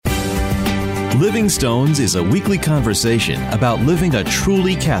Living Stones is a weekly conversation about living a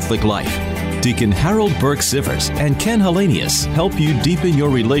truly Catholic life. Deacon Harold Burke Sivers and Ken Hallenius help you deepen your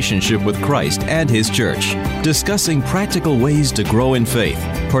relationship with Christ and His Church, discussing practical ways to grow in faith,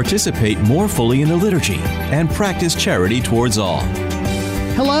 participate more fully in the liturgy, and practice charity towards all.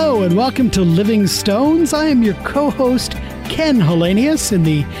 Hello and welcome to Living Stones. I am your co-host, Ken Hallenius, in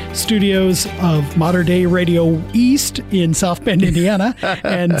the studios of Modern Day Radio East in South Bend, Indiana.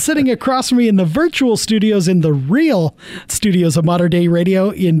 And sitting across from me in the virtual studios, in the real studios of Modern Day Radio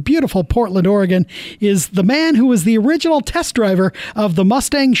in beautiful Portland, Oregon, is the man who was the original test driver of the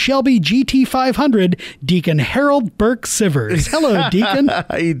Mustang Shelby GT500, Deacon Harold Burke Sivers. Hello, Deacon.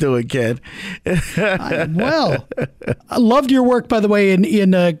 How you doing, Ken? I'm well. I loved your work, by the way,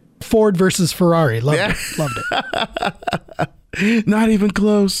 in Ford versus Ferrari. Loved it. Not even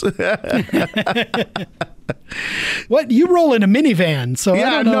close. What? You roll in a minivan, so I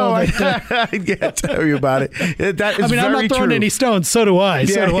don't know. I can't tell you about it. That is I'm not throwing any stones. So do I.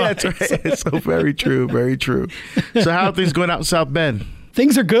 That's right. So very true. Very true. So how are things going out in South Bend?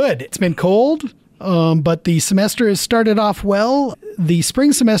 Things are good. It's been cold, but the semester has started off well. The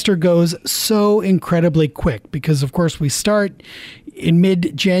spring semester goes so incredibly quick because, of course, we start in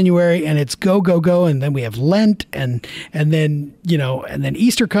mid-January and it's go, go, go. And then we have Lent and then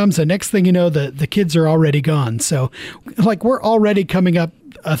Easter comes. And next thing you know, the kids are already gone. So we're already coming up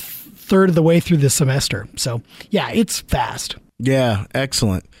a third of the way through the semester. So yeah, it's fast. Yeah.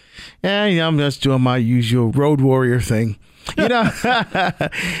 Excellent. And I'm just doing my usual road warrior thing.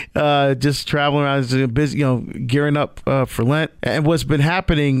 Just traveling around, busy, gearing up for Lent. And what's been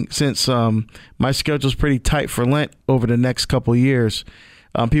happening since my schedule's pretty tight for Lent over the next couple of years,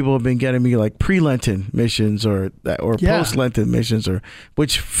 people have been getting me like pre-Lenten missions or post-Lenten missions,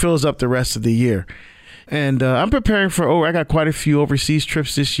 which fills up the rest of the year. And I'm preparing for. I got quite a few overseas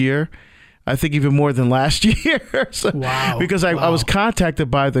trips this year. I think even more than last year. Wow. Because I was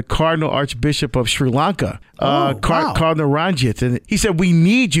contacted by the Cardinal Archbishop of Sri Lanka, Cardinal Ranjit, and he said, we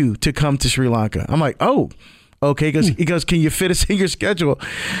need you to come to Sri Lanka. I'm like, oh, okay. He goes, can you fit us in your schedule?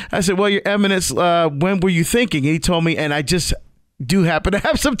 I said, well, Your Eminence, when were you thinking? And he told me, and I just do happen to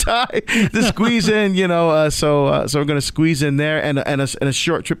have some time to squeeze in, so we're going to squeeze in there and a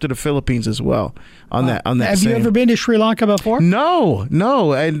short trip to the Philippines as well on that. Have you ever been to Sri Lanka before? No.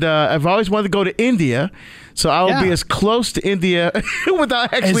 And I've always wanted to go to India. So I'll be as close to India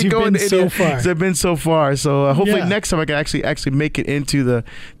without actually going to India. As I've been so far. So hopefully next time I can actually make it into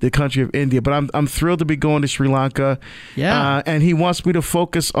the country of India. But I'm thrilled to be going to Sri Lanka. Yeah. And he wants me to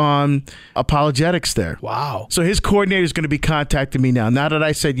focus on apologetics there. Wow. So his coordinator is going to be contacting me now. Now that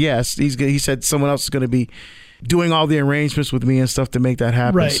I said yes, he said someone else is going to be doing all the arrangements with me and stuff to make that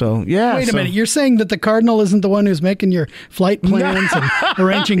happen. Right. So, yeah. Wait a minute. You're saying that the Cardinal isn't the one who's making your flight plans and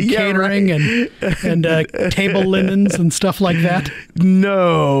arranging catering and table linens and stuff like that?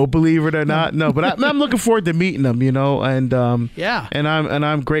 No, believe it or not. No, but I'm looking forward to meeting them, and and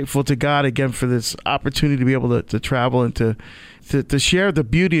I'm grateful to God again for this opportunity to be able to travel and to share the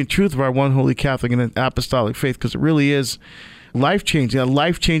beauty and truth of our one holy Catholic and apostolic faith, because it really is life-changing, a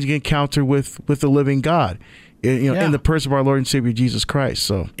life-changing encounter with the living God. In the person of our Lord and Savior, Jesus Christ.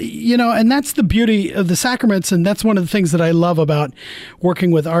 So, and that's the beauty of the sacraments. And that's one of the things that I love about working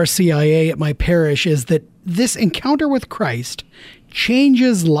with RCIA at my parish is that this encounter with Christ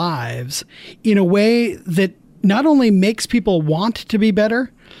changes lives in a way that not only makes people want to be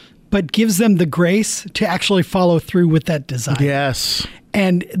better, but gives them the grace to actually follow through with that desire. Yes.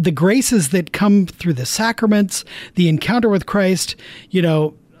 And the graces that come through the sacraments, the encounter with Christ,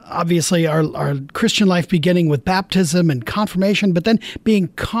 obviously our Christian life beginning with baptism and confirmation, but then being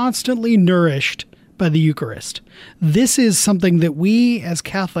constantly nourished by the Eucharist. This is something that we as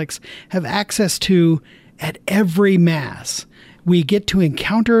Catholics have access to at every Mass. We get to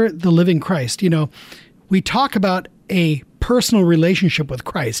encounter the living Christ. We talk about a personal relationship with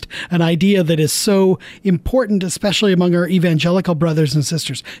Christ, an idea that is so important, especially among our evangelical brothers and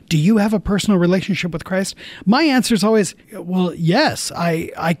sisters. Do you have a personal relationship with Christ? My answer is always, well, yes.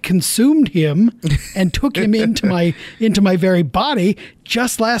 I consumed him and took him into my very body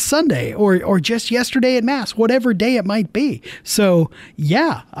just last Sunday or just yesterday at Mass, whatever day it might be. So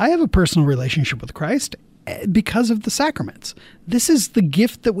yeah, I have a personal relationship with Christ because of the sacraments. This is the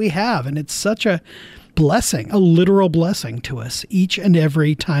gift that we have, and it's such a blessing, a literal blessing to us each and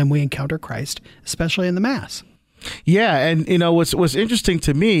every time we encounter Christ, especially in the Mass. Yeah, and what's interesting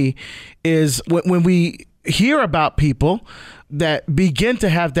to me is when we hear about people that begin to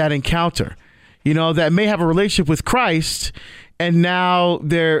have that encounter, that may have a relationship with Christ, and now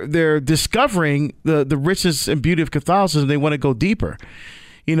they're discovering the richness and beauty of Catholicism. They want to go deeper.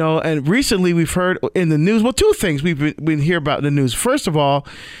 And recently we've heard in the news, well, two things we've been hearing about in the news. First of all,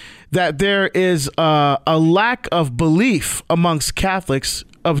 that there is a lack of belief amongst Catholics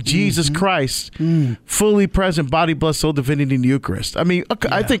of Jesus Christ, fully present, body, blood, soul, divinity in the Eucharist. I mean,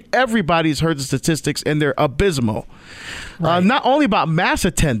 I think everybody's heard the statistics, and they're abysmal. Right. Not only about mass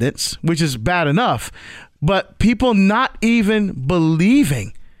attendance, which is bad enough, but people not even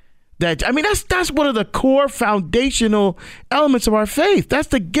believing that. I mean, that's one of the core foundational elements of our faith. That's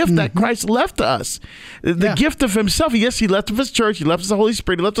the gift that Christ left to us. The gift of himself. Yes, he left us his church. He left us the Holy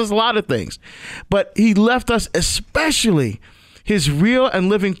Spirit. He left us a lot of things. But he left us especially his real and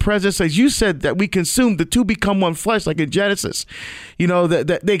living presence, as you said, that we consume, the two become one flesh, like in Genesis.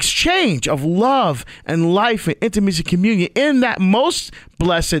 The exchange of love and life and intimacy and communion in that most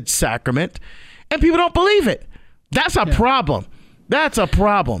blessed sacrament, and people don't believe it. That's a problem. That's a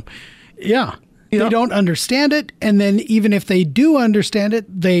problem. Yeah. They don't understand it, and then even if they do understand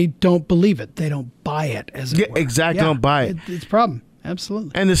it, they don't believe it. They don't buy it, as it were. Exactly, don't buy it. It's a problem. Absolutely.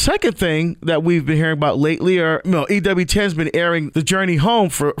 And the second thing that we've been hearing about lately, EWTN's been airing The Journey Home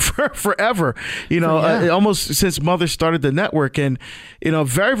for forever, almost since Mother started the network. And,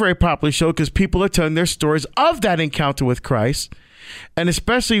 very, very popular show because people are telling their stories of that encounter with Christ. And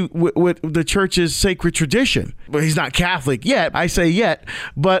especially with the church's sacred tradition. Well, he's not Catholic yet. I say yet.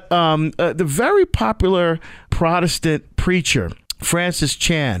 But the very popular Protestant preacher, Francis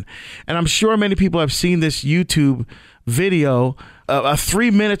Chan, and I'm sure many people have seen this YouTube video,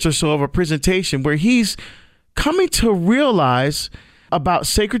 3 minutes or so of a presentation where he's coming to realize about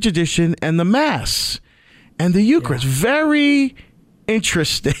sacred tradition and the Mass and the Eucharist. Very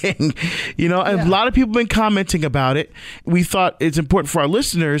interesting, and a lot of people have been commenting about it. We thought it's important for our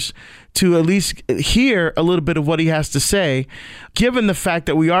listeners to at least hear a little bit of what he has to say, given the fact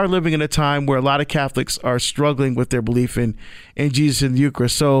that we are living in a time where a lot of Catholics are struggling with their belief in Jesus and the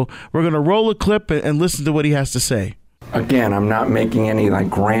Eucharist. So we're going to roll a clip and listen to what he has to say. Again, I'm not making any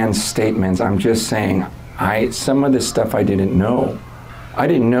grand statements. I'm just saying some of the stuff I didn't know. I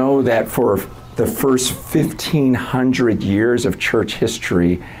didn't know that for the first 1,500 years of church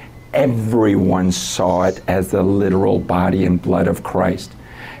history, everyone saw it as the literal body and blood of Christ.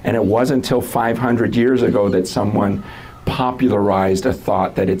 And it wasn't until 500 years ago that someone popularized a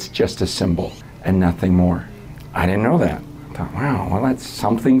thought that it's just a symbol and nothing more. I didn't know that. I thought, wow, well, that's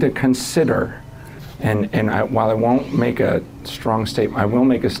something to consider. And while I won't make a strong statement, I will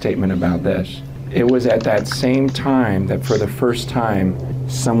make a statement about this. It was at that same time that for the first time,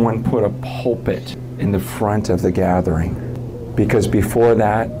 someone put a pulpit in the front of the gathering. Because before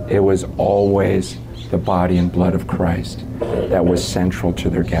that, it was always the body and blood of Christ that was central to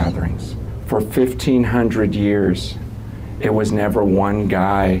their gatherings. For 1,500 years, it was never one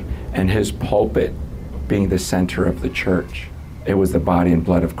guy and his pulpit being the center of the church. It was the body and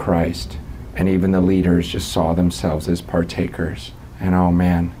blood of Christ. And even the leaders just saw themselves as partakers. And oh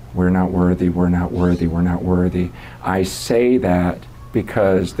man, we're not worthy, we're not worthy, we're not worthy. I say that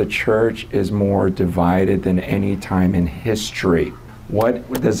because the church is more divided than any time in history. What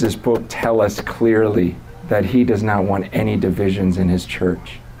does this book tell us clearly? That he does not want any divisions in his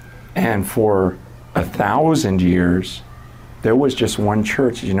church. And for 1,000 years, there was just one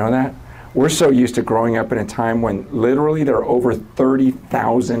church. Did you know that? We're so used to growing up in a time when literally there are over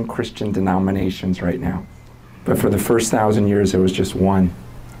 30,000 Christian denominations right now. But for the first 1,000 years, there was just one.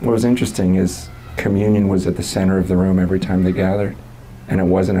 What was interesting is communion was at the center of the room every time they gathered. And it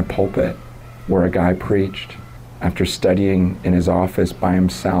wasn't a pulpit where a guy preached after studying in his office by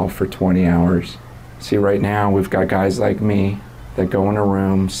himself for 20 hours. See, right now, we've got guys like me that go in a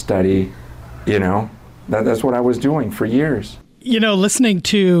room, study, That's what I was doing for years. Listening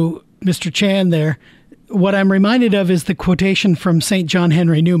to Mr. Chan there, what I'm reminded of is the quotation from St. John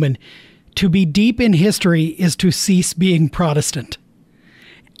Henry Newman, "To be deep in history is to cease being Protestant."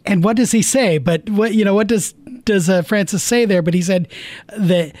 And what does he say? But what does Francis say there? But he said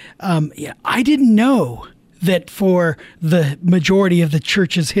that I didn't know that for the majority of the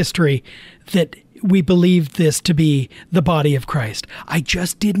church's history that we believed this to be the body of Christ. I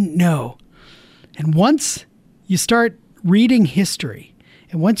just didn't know. And once you start reading history,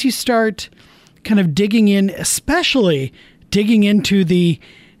 and once you start kind of digging in, especially digging into the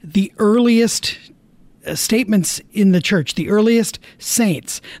earliest statements in the church, the earliest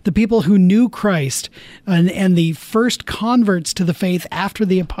saints, the people who knew Christ and the first converts to the faith after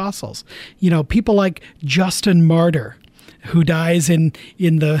the apostles, people like Justin Martyr, who dies in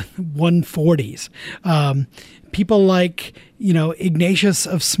the 140s. People like, Ignatius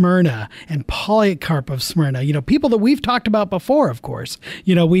of Smyrna and Polycarp of Smyrna, people that we've talked about before, of course.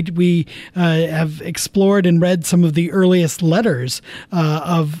 We have explored and read some of the earliest letters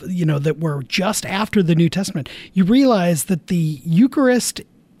that were just after the New Testament. You realize that the Eucharist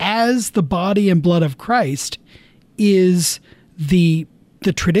as the body and blood of Christ is the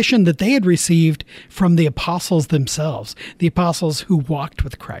tradition that they had received from the apostles themselves, the apostles who walked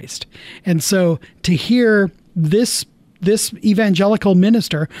with Christ. And so to hear this evangelical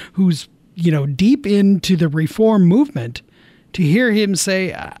minister who's, deep into the Reform movement, to hear him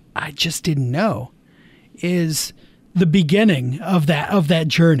say, I just didn't know, is the beginning of that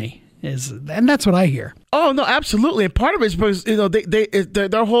journey. And that's what I hear. Oh, no, absolutely. And part of it is because,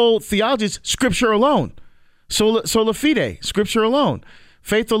 their whole theology is Scripture alone. Sola fide, Scripture alone.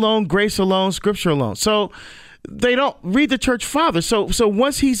 Faith alone, grace alone, Scripture alone. So they don't read the church fathers. So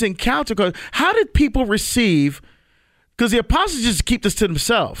once he's encountered, how did people receive? Because the apostles just keep this to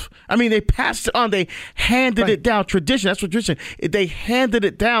themselves. I mean, they passed it on. They handed it down. Tradition. That's what tradition. They handed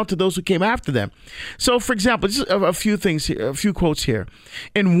it down to those who came after them. So, for example, just a few things here, a few quotes here.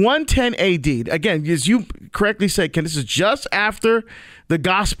 In 110 AD, again, as you correctly said, Ken, this is just after the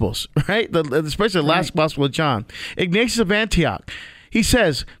Gospels, right? Especially the last Gospel of John. Ignatius of Antioch, he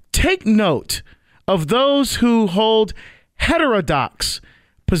says, take note of those who hold heterodox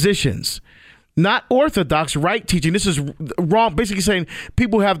positions, not orthodox right teaching. This is wrong, basically saying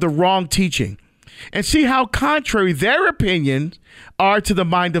people have the wrong teaching, and see how contrary their opinions are to the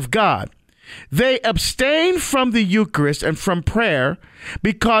mind of God. They abstain from the Eucharist and from prayer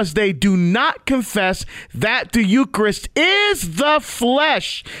because they do not confess that the Eucharist is the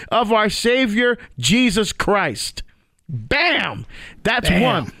flesh of our Savior, Jesus Christ. Bam! That's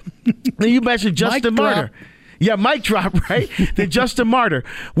one. Then you mentioned Justin Martyr. Yeah, mic drop, right? Then Justin Martyr.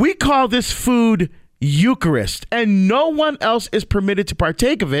 We call this food Eucharist, and no one else is permitted to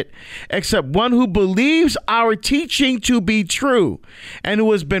partake of it except one who believes our teaching to be true and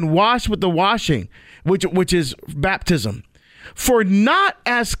who has been washed with the washing, which is baptism. For not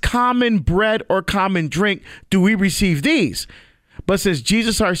as common bread or common drink do we receive these, but since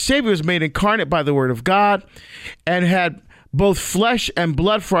Jesus our Savior was made incarnate by the word of God and had both flesh and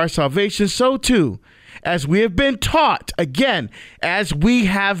blood for our salvation, so too, as we have been taught, again, as we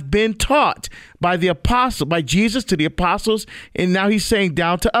have been taught by the apostle, by Jesus to the apostles, and now he's saying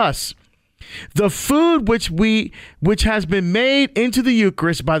down to us, the food which has been made into the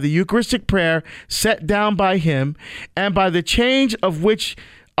Eucharist by the Eucharistic prayer set down by him, and by the change of which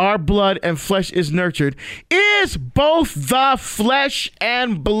our blood and flesh is nurtured, is both the flesh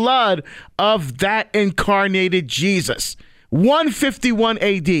and blood of that incarnated Jesus. 151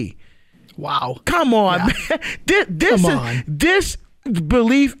 AD. Wow. Come on, man. This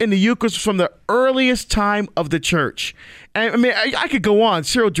belief in the Eucharist from the earliest time of the church. And I mean, I could go on,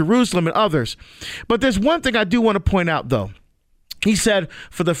 Cyril Jerusalem and others. But there's one thing I do want to point out, though. He said,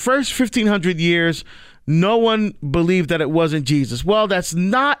 for the first 1,500 years, no one believed that it wasn't Jesus. Well, that's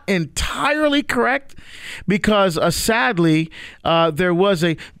not entirely correct, because sadly, there was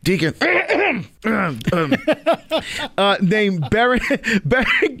a deacon named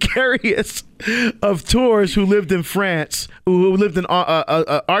Berengarius of Tours who lived in France, who lived in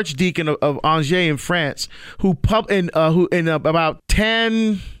Archdeacon of Angers in France, who in about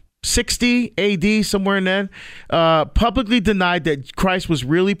 1060 AD, somewhere in there, publicly denied that Christ was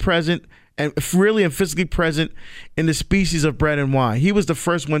really present and physically present in the species of bread and wine. He was the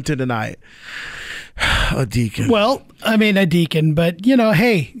first one to deny it. A deacon. Well, I mean, a deacon, but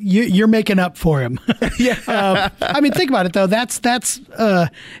hey, you're making up for him. Yeah. I mean, think about it though. That's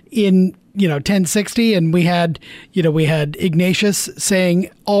in 1060, and we had Ignatius saying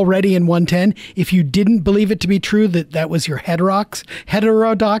already in 110, if you didn't believe it to be true, that was your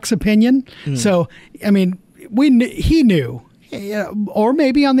heterodox opinion. So, I mean, he knew. Or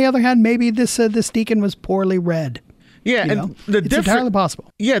maybe on the other hand, maybe this deacon was poorly read. Yeah, and it's entirely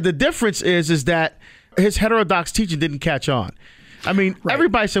possible. Yeah, the difference is that his heterodox teaching didn't catch on. I mean,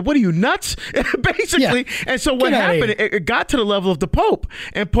 everybody said, "What are you, nuts?" Basically. Yeah. And so what happened? It got to the level of the Pope,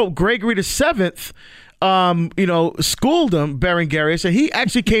 and Pope Gregory VII, schooled him, Berengarius, and he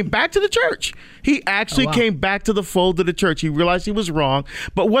actually came back to the church. He actually came back to the fold of the church. He realized he was wrong.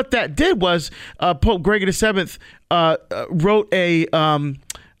 But what that did was Pope Gregory VII wrote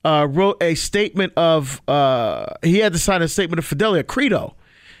a statement of he had to sign a statement of fidelity, a credo.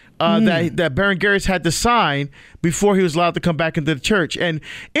 That Berengarius had to sign before he was allowed to come back into the church. And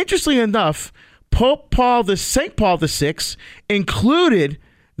interestingly enough, St. Paul VI included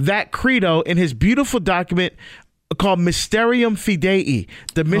that credo in his beautiful document, called Mysterium Fidei,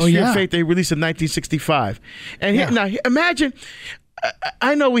 the mystery of faith they released in 1965. And now imagine,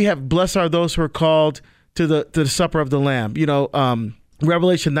 I know we have blessed are those who are called to the supper of the Lamb.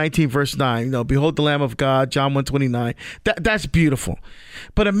 Revelation 19 verse 9. Behold the Lamb of God. John 1:29. That's beautiful.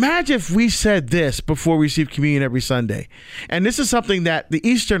 But imagine if we said this before we receive communion every Sunday. And this is something that the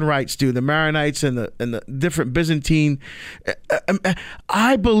Eastern rites do, the Maronites and the different Byzantine.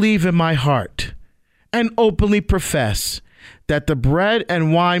 I believe in my heart and openly profess that the bread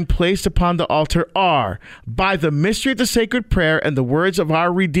and wine placed upon the altar are, by the mystery of the sacred prayer and the words of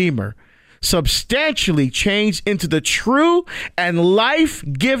our Redeemer, substantially changed into the true and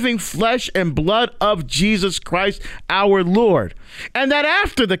life-giving flesh and blood of Jesus Christ our Lord. And that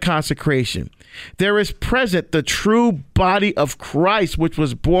after the consecration, there is present the true body of Christ, which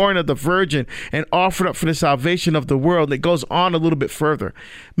was born of the Virgin and offered up for the salvation of the world. And it goes on a little bit further.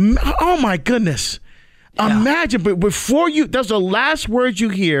 Oh my goodness. Yeah. Imagine, but that's the last words you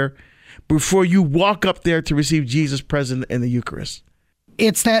hear before you walk up there to receive Jesus present in the Eucharist.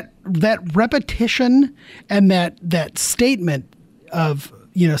 It's that repetition and that statement of,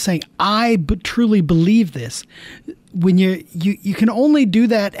 saying, I truly believe this. When you can only do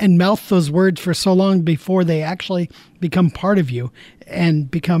that and mouth those words for so long before they actually become part of you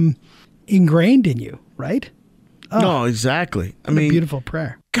and become ingrained in you, right? Oh, no, exactly. I mean, a beautiful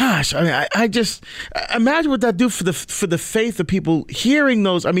prayer. Gosh, I mean, I just imagine what that do for the faith of people hearing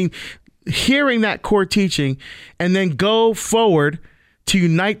those. I mean, hearing that core teaching and then go forward to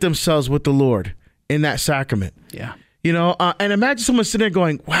unite themselves with the Lord in that sacrament. Yeah. And imagine someone sitting there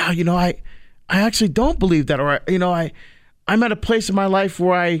going, wow, I actually don't believe that. Or, I'm at a place in my life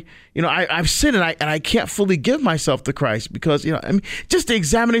where I've sinned and I can't fully give myself to Christ because, just the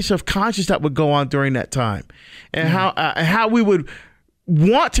examination of conscience that would go on during that time and how we would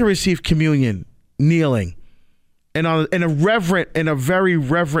want to receive communion kneeling and in a very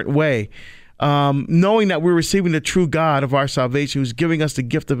reverent way. Knowing that we're receiving the true God of our salvation, who's giving us the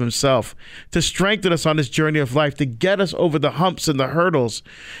gift of himself to strengthen us on this journey of life, to get us over the humps and the hurdles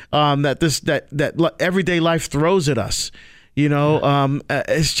that everyday life throws at us.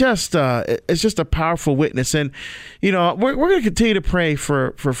 It's just a powerful witness. And, we're going to continue to pray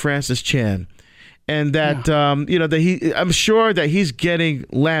for Francis Chan. And that, that I'm sure that he's getting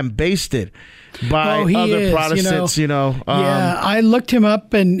lambasted by other Protestants, I looked him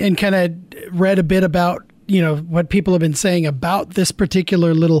up and kind of read a bit about, what people have been saying about this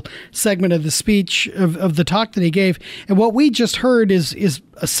particular little segment of the speech of the talk that he gave. And what we just heard is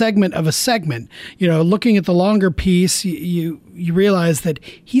a segment of a segment. Looking at the longer piece, you realize that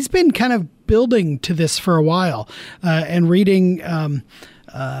he's been kind of building to this for a while and reading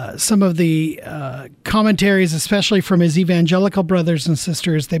some of the commentaries, especially from his evangelical brothers and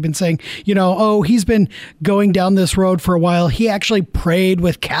sisters. They've been saying, he's been going down this road for a while. He actually prayed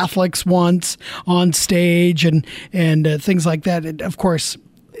with Catholics once on stage and things like that. And of course,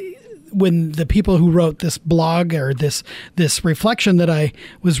 when the people who wrote this blog or this reflection that I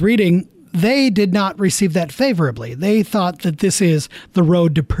was reading, they did not receive that favorably. They thought that this is the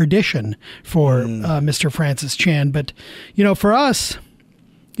road to perdition for Mr. Francis Chan. But, for us,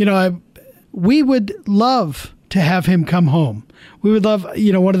 we would love to have him come home. We would love,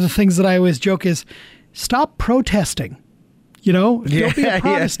 one of the things that I always joke is stop protesting. Don't be a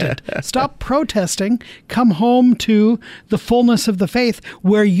Protestant. Yeah. Stop protesting. Come home to the fullness of the faith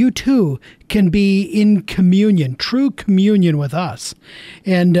where you too can be in communion, true communion with us.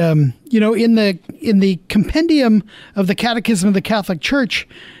 And, in the compendium of the Catechism of the Catholic Church,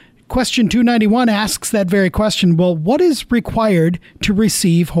 Question 291 asks that very question. Well, what is required to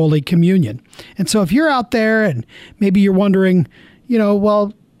receive Holy Communion? And so if you're out there and maybe you're wondering,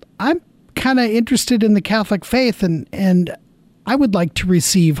 I'm kind of interested in the Catholic faith and I would like to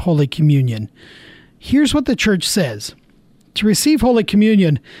receive Holy Communion. Here's what the Church says. To receive Holy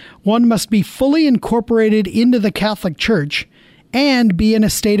Communion, one must be fully incorporated into the Catholic Church and be in a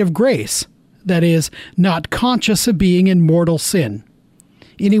state of grace, that is, not conscious of being in mortal sin.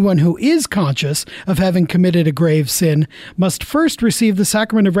 Anyone who is conscious of having committed a grave sin must first receive the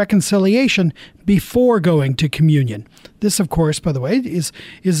sacrament of reconciliation before going to communion. This, of course, by the way, is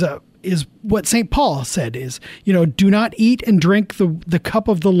what St. Paul said is, do not eat and drink the cup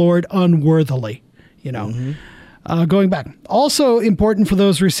of the Lord unworthily, Going back. Also important for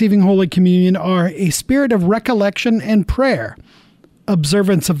those receiving Holy Communion are a spirit of recollection and prayer,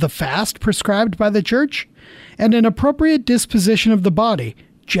 observance of the fast prescribed by the Church, and an appropriate disposition of the body,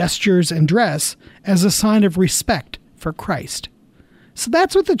 gestures, and dress as a sign of respect for Christ. So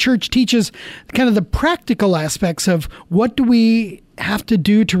that's what the church teaches, kind of the practical aspects of what do we have to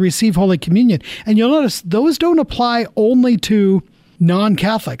do to receive Holy Communion. And you'll notice those don't apply only to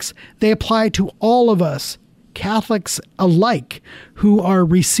non-Catholics. They apply to all of us, Catholics alike, who are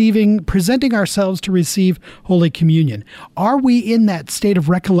presenting ourselves to receive Holy Communion. Are we in that state of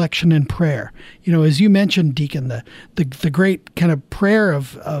recollection and prayer? You know, as you mentioned, Deacon, the great kind of prayer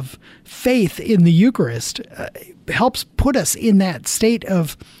of faith in the Eucharist helps put us in that state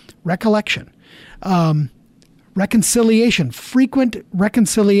of recollection. Reconciliation, frequent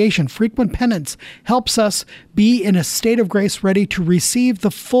penance helps us be in a state of grace ready to receive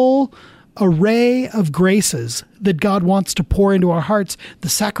the full array of graces that God wants to pour into our hearts, the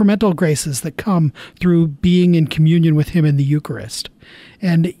sacramental graces that come through being in communion with Him in the Eucharist.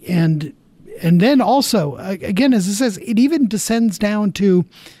 And then also, again, as it says, it even descends down to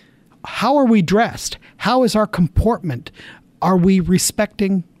how are we dressed? How is our comportment? Are we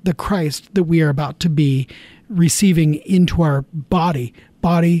respecting the Christ that we are about to be receiving into our body,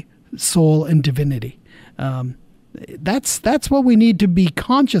 soul, and divinity? That's what we need to be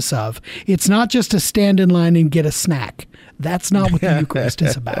conscious of. It's not just to stand in line and get a snack. That's not what the Eucharist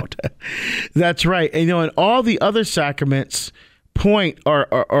is about. That's right. And, and all the other sacraments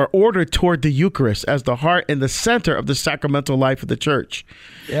are ordered toward the Eucharist as the heart and the center of the sacramental life of the church.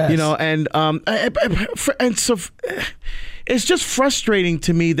 Yes. And so it's just frustrating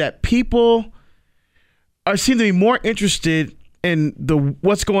to me that people seem to be more interested in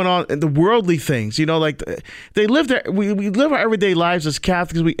what's going on in the worldly things, like they live there. We live our everyday lives as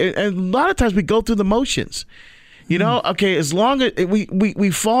Catholics. And a lot of times we go through the motions, Okay, as long as we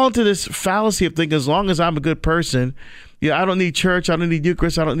fall into this fallacy of thinking, as long as I'm a good person, I don't need church, I don't need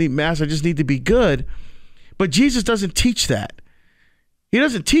Eucharist, I don't need Mass, I just need to be good. But Jesus doesn't teach that. He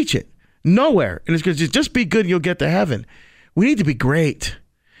doesn't teach it nowhere. And it's because just be good and you'll get to heaven. We need to be great,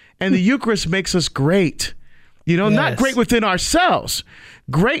 and the Eucharist makes us great. Yes. Not great within ourselves.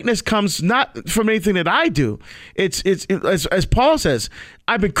 Greatness comes not from anything that I do. It's as Paul says,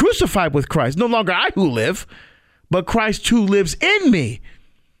 I've been crucified with Christ. No longer I who live, but Christ who lives in me.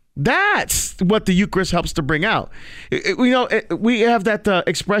 That's what the Eucharist helps to bring out. We have that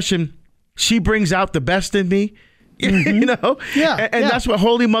expression, she brings out the best in me. Mm-hmm. And that's what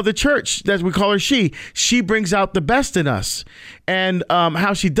Holy Mother Church, that we call her she brings out the best in us. And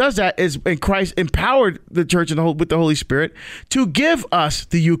how she does that is, and Christ empowered the church with the Holy Spirit to give us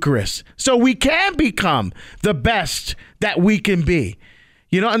the Eucharist so we can become the best that we can be.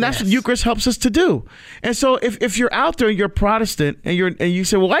 And that's what Eucharist helps us to do. And so if you're out there and you're Protestant and you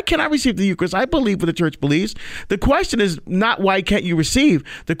say, well, why can't I receive the Eucharist? I believe what the church believes. The question is not why can't you receive?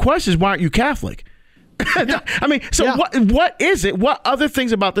 The question is, why aren't you Catholic? What is it? What other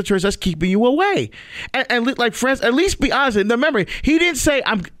things about the church that's keeping you away? And like, friends, at least be honest. And remember, he didn't say,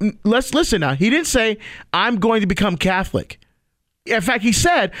 let's listen now. He didn't say, I'm going to become Catholic. In fact, he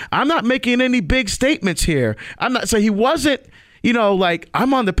said, I'm not making any big statements here. So he wasn't,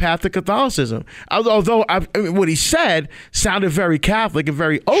 I'm on the path of Catholicism. Although what he said sounded very Catholic and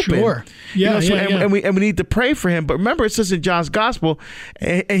very open. Sure. And we need to pray for him. But remember, it says in John's Gospel,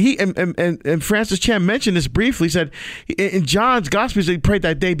 and Francis Chan mentioned this briefly. He said in John's Gospel, he prayed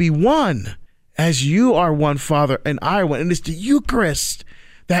that they be one, as you are one, Father, and I are one. And it's the Eucharist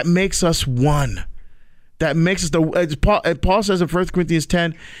that makes us one. That makes us Paul says in 1 Corinthians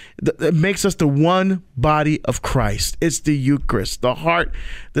 10, that makes us the one body of Christ. It's the Eucharist. The heart,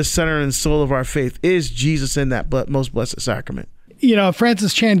 the center and soul of our faith is Jesus in that most blessed sacrament.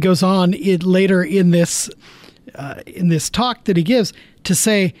 Francis Chan goes on later in this talk that he gives to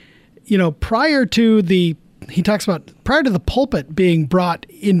say, prior to the pulpit being brought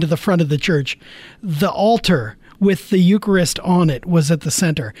into the front of the church, the altar with the Eucharist on it was at the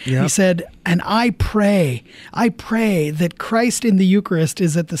center. Yep. He said, and I pray that Christ in the Eucharist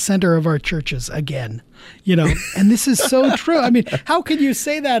is at the center of our churches again. And this is so true. I mean, how can you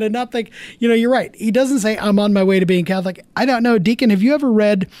say that and not think, you're right. He doesn't say, I'm on my way to being Catholic. I don't know. Deacon, have you ever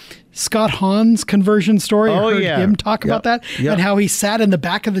read Scott Hahn's conversion story? Oh, heard him talk about that? Yep. And how he sat in the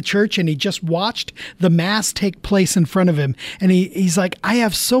back of the church and he just watched the Mass take place in front of him. And he's like, I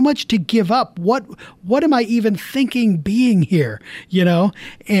have so much to give up. What am I even thinking being here?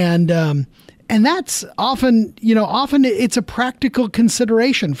 And that's often it's a practical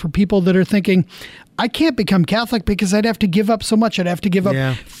consideration for people that are thinking, I can't become Catholic because I'd have to give up so much. I'd have to give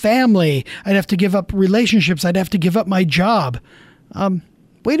up family. I'd have to give up relationships. I'd have to give up my job.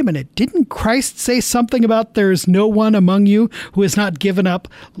 Wait a minute. Didn't Christ say something about there's no one among you who has not given up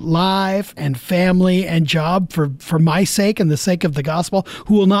life and family and job for my sake and the sake of the gospel,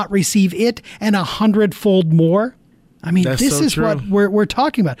 who will not receive it and 100-fold more? I mean, That's this so is true. what we're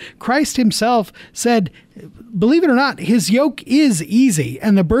talking about. Christ himself said, believe it or not, his yoke is easy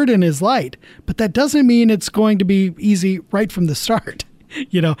and the burden is light, but that doesn't mean it's going to be easy right from the start.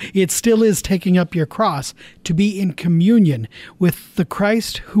 You know, it still is taking up your cross to be in communion with the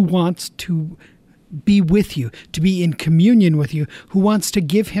Christ who wants to be with you, to be in communion with you, who wants to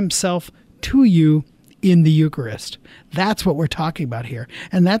give himself to you in the Eucharist. That's what we're talking about here.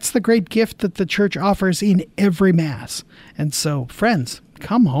 And that's the great gift that the church offers in every Mass. And so, friends,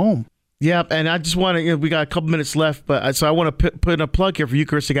 come home. Yeah, and I just want to, we got a couple minutes left, but so I want to put in a plug here for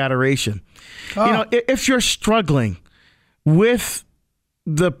Eucharistic Adoration. Oh. You know, if you're struggling with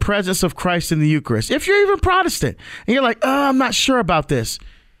the presence of Christ in the Eucharist, if you're even Protestant, and you're like, oh, I'm not sure about this,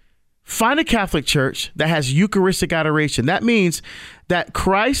 find a Catholic church that has Eucharistic Adoration. That means that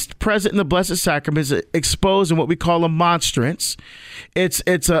Christ present in the Blessed Sacrament is exposed in what we call a monstrance. It's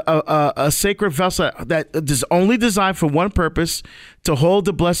a sacred vessel that is only designed for one purpose, to hold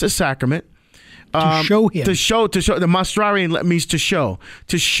the Blessed Sacrament. To show him. To show. The monstrarium means to show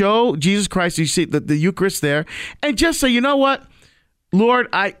Jesus Christ. You see the Eucharist there. And just say, you know what, Lord,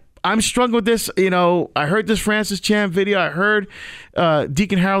 I'm struggling with this. You know, I heard this Francis Chan video. I heard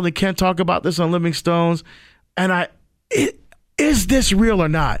Deacon Harold and Ken talk about this on Living Stones. And is this real or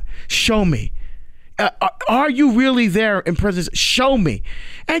not? Show me. Are you really there in presence? Show me.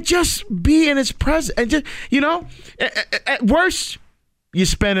 And just be in his presence. And just, you know, at worst, you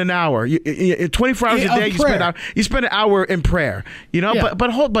spend an hour. 24 hours a day, you spend an hour in prayer. You know, Yeah.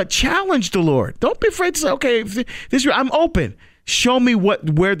 but challenge the Lord. Don't be afraid to say, okay, I'm open. Show me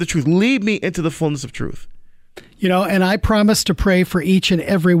where the truth. Lead me into the fullness of truth. You know, and I promise to pray for each and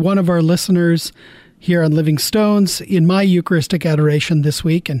every one of our listeners here on Living Stones in my Eucharistic Adoration this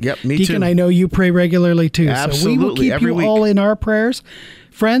week. And Yep, me Deacon, too. I know you pray regularly too. Absolutely, So we will keep every you week. all in our prayers.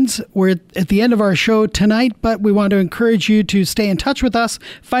 Friends, we're at the end of our show tonight, but we want to encourage you to stay in touch with us.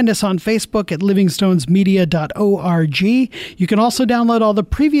 Find us on Facebook at livingstonesmedia.org. You can also download all the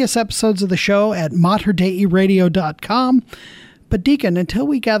previous episodes of the show at materdeiradio.com. But Deacon, until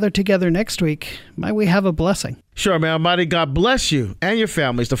we gather together next week, might we have a blessing? Sure, man. Almighty God bless you and your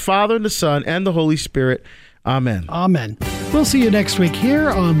families, the Father and the Son and the Holy Spirit. Amen. Amen. We'll see you next week here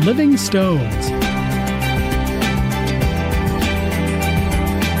on Living Stones.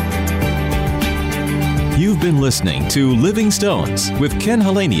 You've been listening to Living Stones with Ken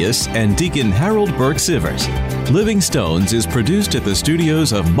Hallenius and Deacon Harold Burke Sivers. Living Stones is produced at the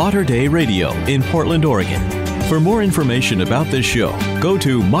studios of Mater Dei Radio in Portland, Oregon. For more information about this show, go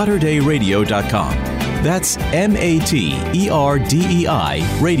to materdeiradio.com. That's MATERDEI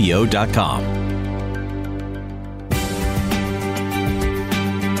radio.com.